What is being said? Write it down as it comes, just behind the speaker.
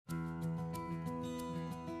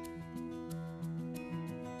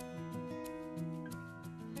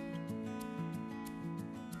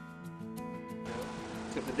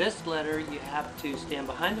So for this letter, you have to stand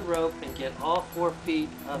behind the rope and get all 4 feet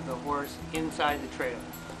of the horse inside the trailer.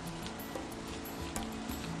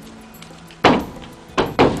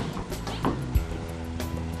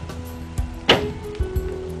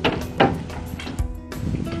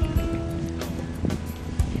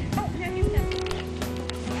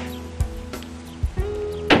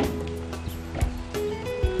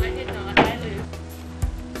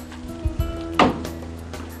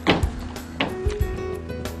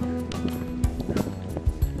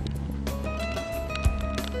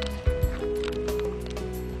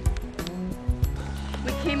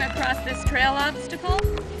 Came across this trail obstacle.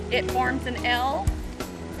 It forms an L.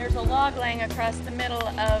 There's a log laying across the middle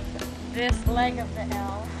of this leg of the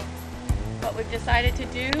L. What we've decided to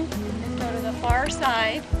do is go to the far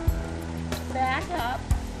side, back up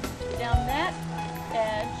down that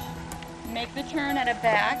edge, make the turn at a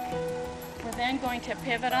back. We're then going to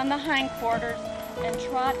pivot on the hindquarters and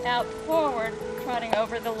trot out forward, trotting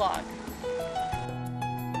over the log.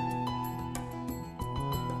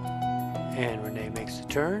 And Renee makes the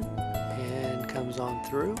turn and comes on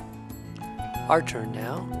through. Our turn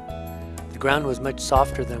now. The ground was much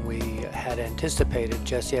softer than we had anticipated.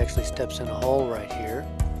 Jessie actually steps in a hole right here,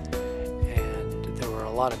 and there were a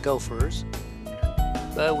lot of gophers,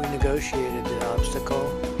 but we negotiated the obstacle,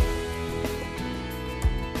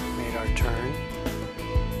 made our turn,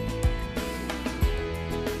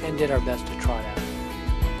 and did our best to trot out.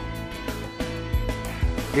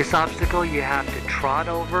 This obstacle you have to trot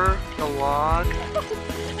over the log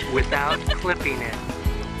without clipping it.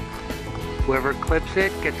 Whoever clips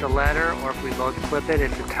it gets a letter, or if we both clip it,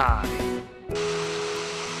 it's a tie.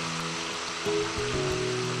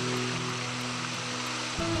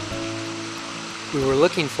 We were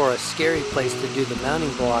looking for a scary place to do the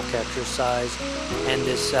mounting block exercise, and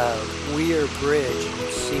this weir bridge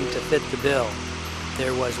seemed to fit the bill.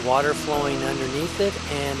 There was water flowing underneath it,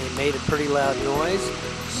 and it made a pretty loud noise.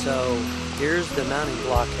 So here's the mounting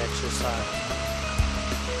block exercise.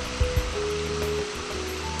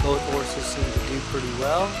 Both horses seem to do pretty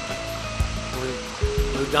well.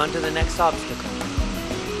 We've moved on to the next obstacle.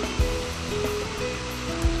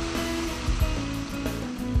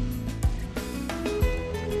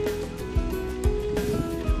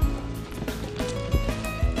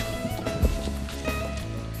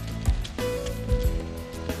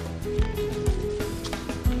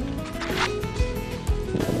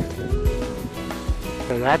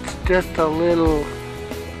 So that's just a little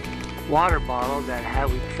water bottle that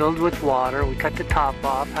we filled with water. We cut the top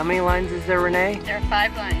off. How many lines is there, Renee? There are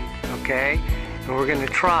 5 lines. Okay, and we're going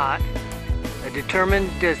to trot a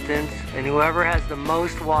determined distance, and whoever has the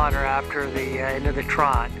most water after the end of the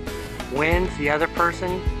trot wins. The other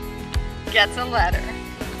person Gets a letter.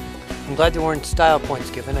 I'm glad there weren't style points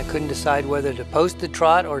given. I couldn't decide whether to post the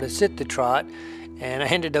trot or to sit the trot, and I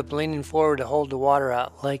ended up leaning forward to hold the water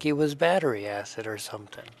out like it was battery acid or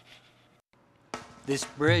something. This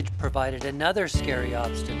bridge provided another scary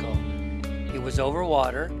obstacle. It was over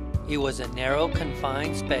water, it was a narrow,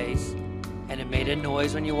 confined space, and it made a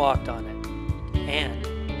noise when you walked on it. And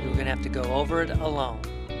you were going to have to go over it alone.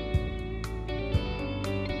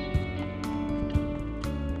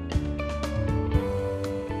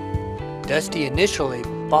 Dusty initially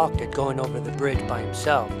balked at going over the bridge by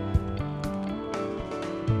himself.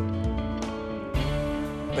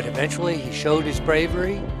 But eventually he showed his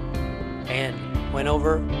bravery and went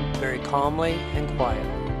over very calmly and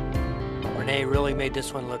quietly. Renee really made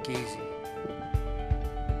this one look easy.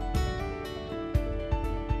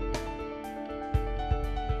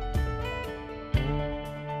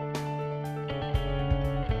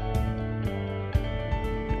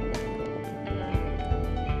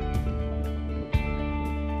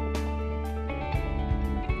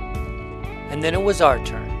 And then it was our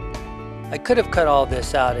turn. I could have cut all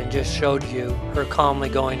this out and just showed you her calmly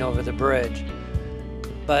going over the bridge.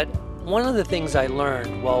 But one of the things I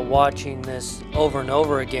learned while watching this over and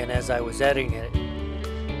over again as I was editing it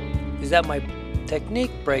is that my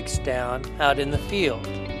technique breaks down out in the field.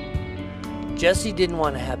 Jessie didn't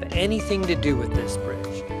want to have anything to do with this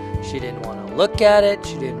bridge. She didn't want to look at it,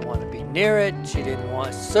 she didn't want to be near it,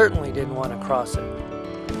 certainly didn't want to cross it.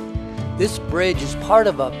 This bridge is part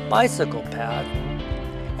of a bicycle path,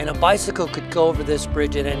 and a bicycle could go over this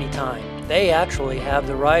bridge at any time. They actually have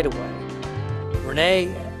the right-of-way.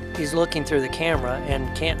 Renee is looking through the camera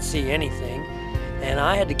and can't see anything, and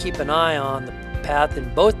I had to keep an eye on the path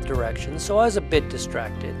in both directions, so I was a bit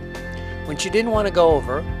distracted. When she didn't want to go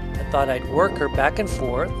over, I thought I'd work her back and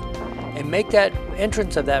forth and make that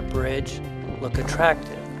entrance of that bridge look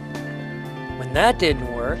attractive. When that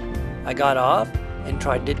didn't work, I got off and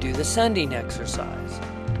tried to do the sending exercise.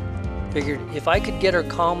 Figured if I could get her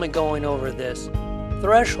calmly going over this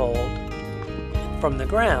threshold from the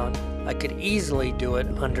ground, I could easily do it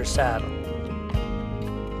under saddle.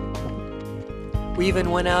 We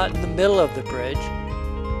even went out in the middle of the bridge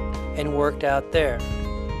and worked out there.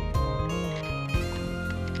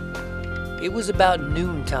 It was about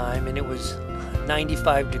noontime and it was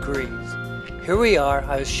 95 degrees. Here we are.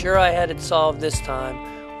 I was sure I had it solved this time.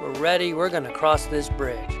 We're ready. We're going to cross this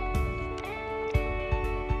bridge.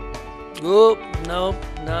 Oop, nope,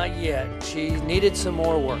 not yet. She needed some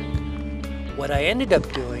more work. What I ended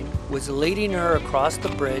up doing was leading her across the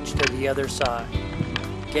bridge to the other side,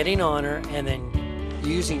 getting on her, and then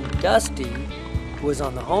using Dusty, who was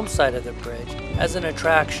on the home side of the bridge, as an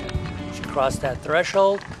attraction. She crossed that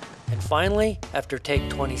threshold, and finally, after take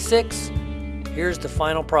 26, here's the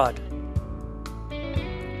final product.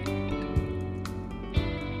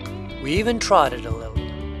 We even trotted a little.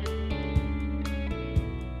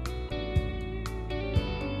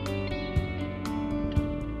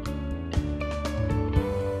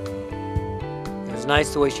 It was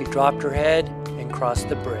nice the way she dropped her head and crossed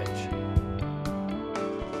the bridge.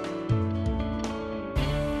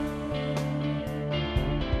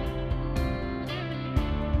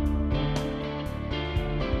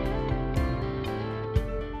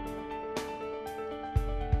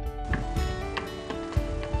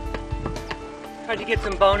 Tried to get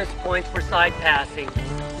some bonus points for side passing.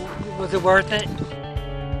 Was it worth it?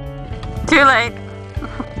 Too late.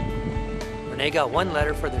 Renee got 1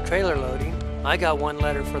 letter for the trailer loading. I got 1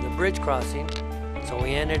 letter for the bridge crossing. So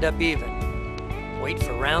we ended up even. Wait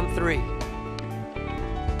for round 3.